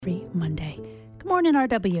Monday. Good morning,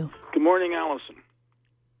 RW. Good morning, Allison.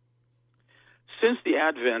 Since the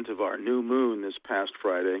advent of our new moon this past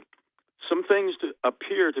Friday, some things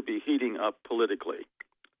appear to be heating up politically,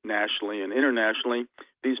 nationally and internationally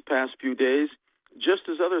these past few days, just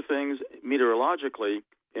as other things, meteorologically,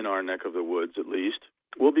 in our neck of the woods at least,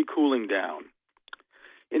 will be cooling down.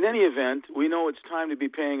 In any event, we know it's time to be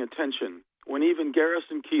paying attention when even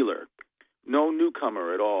Garrison Keillor, no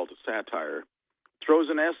newcomer at all to satire, throws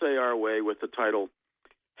an essay our way with the title,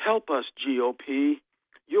 "Help Us, GOP,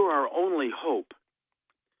 You're Our Only Hope."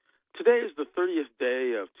 Today is the 30th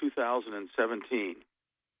day of 2017.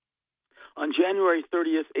 On January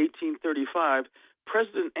 30th, 1835,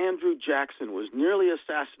 President Andrew Jackson was nearly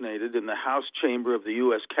assassinated in the House chamber of the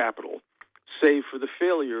U.S. Capitol, save for the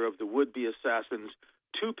failure of the would-be assassin's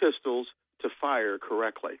 2 pistols to fire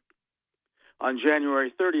correctly. On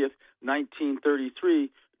January 30th,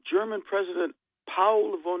 1933, German President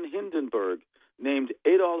Paul von Hindenburg named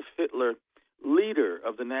Adolf Hitler leader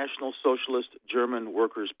of the National Socialist German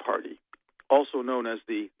Workers' Party, also known as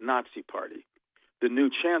the Nazi Party, the new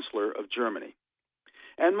Chancellor of Germany.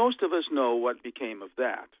 And most of us know what became of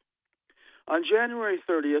that. On January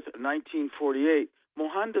 30th, 1948,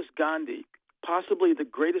 Mohandas Gandhi, possibly the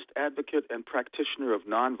greatest advocate and practitioner of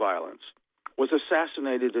nonviolence, was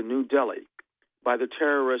assassinated in New Delhi by the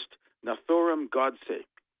terrorist Nathuram Godse,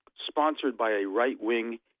 sponsored by a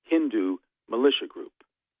right-wing Hindu militia group.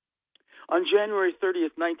 On January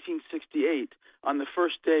 30th, 1968, on the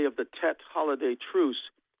first day of the Tet holiday truce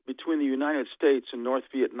between the United States and North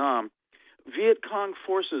Vietnam, Viet Cong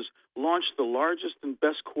forces launched the largest and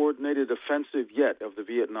best coordinated offensive yet of the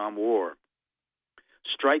Vietnam War,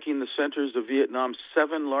 striking the centers of Vietnam's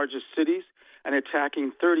 7 largest cities and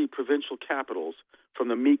attacking 30 provincial capitals from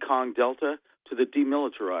the Mekong Delta to the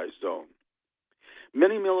demilitarized zone.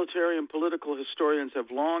 Many military and political historians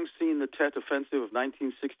have long seen the Tet Offensive of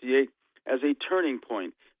 1968 as a turning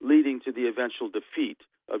point leading to the eventual defeat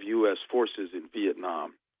of U.S. forces in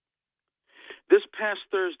Vietnam. This past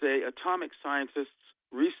Thursday, atomic scientists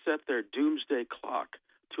reset their doomsday clock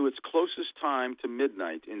to its closest time to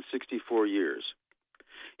midnight in 64 years.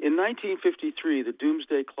 In 1953, the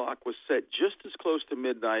doomsday clock was set just as close to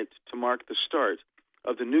midnight to mark the start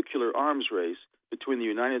of the nuclear arms race between the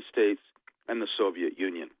United States and the Soviet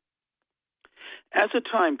Union. As a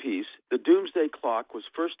timepiece, the doomsday clock was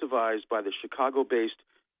first devised by the Chicago-based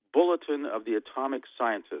Bulletin of the Atomic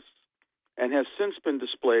Scientists and has since been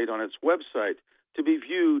displayed on its website to be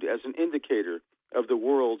viewed as an indicator of the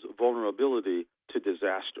world's vulnerability to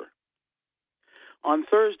disaster. On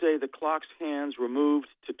Thursday, the clock's hands were moved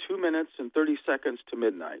to 2 minutes and 30 seconds to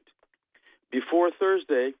midnight. Before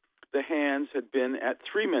Thursday, the hands had been at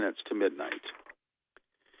 3 minutes to midnight.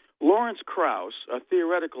 Lawrence Krauss, a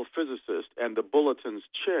theoretical physicist and the Bulletin's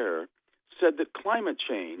chair, said that climate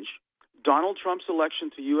change, Donald Trump's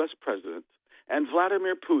election to U.S. president, and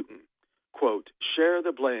Vladimir Putin, quote, share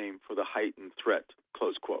the blame for the heightened threat,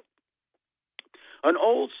 close quote. An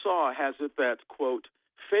old saw has it that, quote,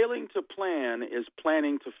 failing to plan is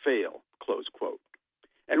planning to fail, close quote.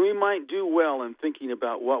 And we might do well in thinking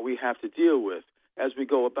about what we have to deal with as we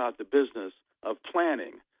go about the business of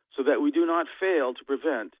planning so that we do not fail to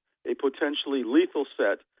prevent a potentially lethal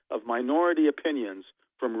set of minority opinions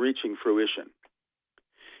from reaching fruition.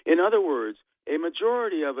 In other words, a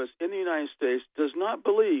majority of us in the United States does not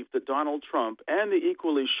believe that Donald Trump and the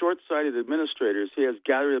equally short-sighted administrators he has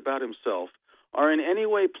gathered about himself are in any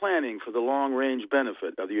way planning for the long-range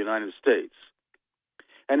benefit of the United States.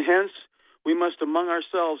 And hence, we must among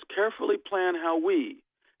ourselves carefully plan how we,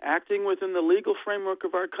 acting within the legal framework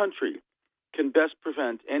of our country, can best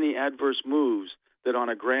prevent any adverse moves that on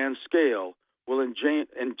a grand scale will endanger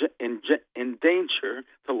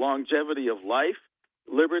the longevity of life,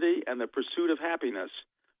 liberty, and the pursuit of happiness,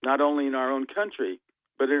 not only in our own country,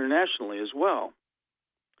 but internationally as well.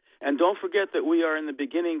 And don't forget that we are in the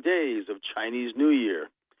beginning days of Chinese New Year,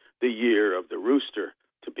 the year of the rooster,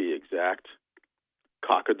 to be exact.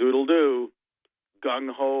 Cock-a-doodle-doo,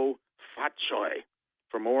 gung-ho, fat choy.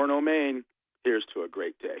 From Orono, Maine, here's to a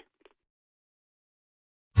great day.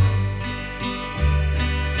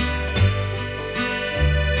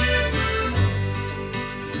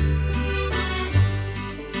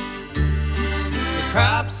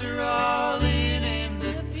 Crops are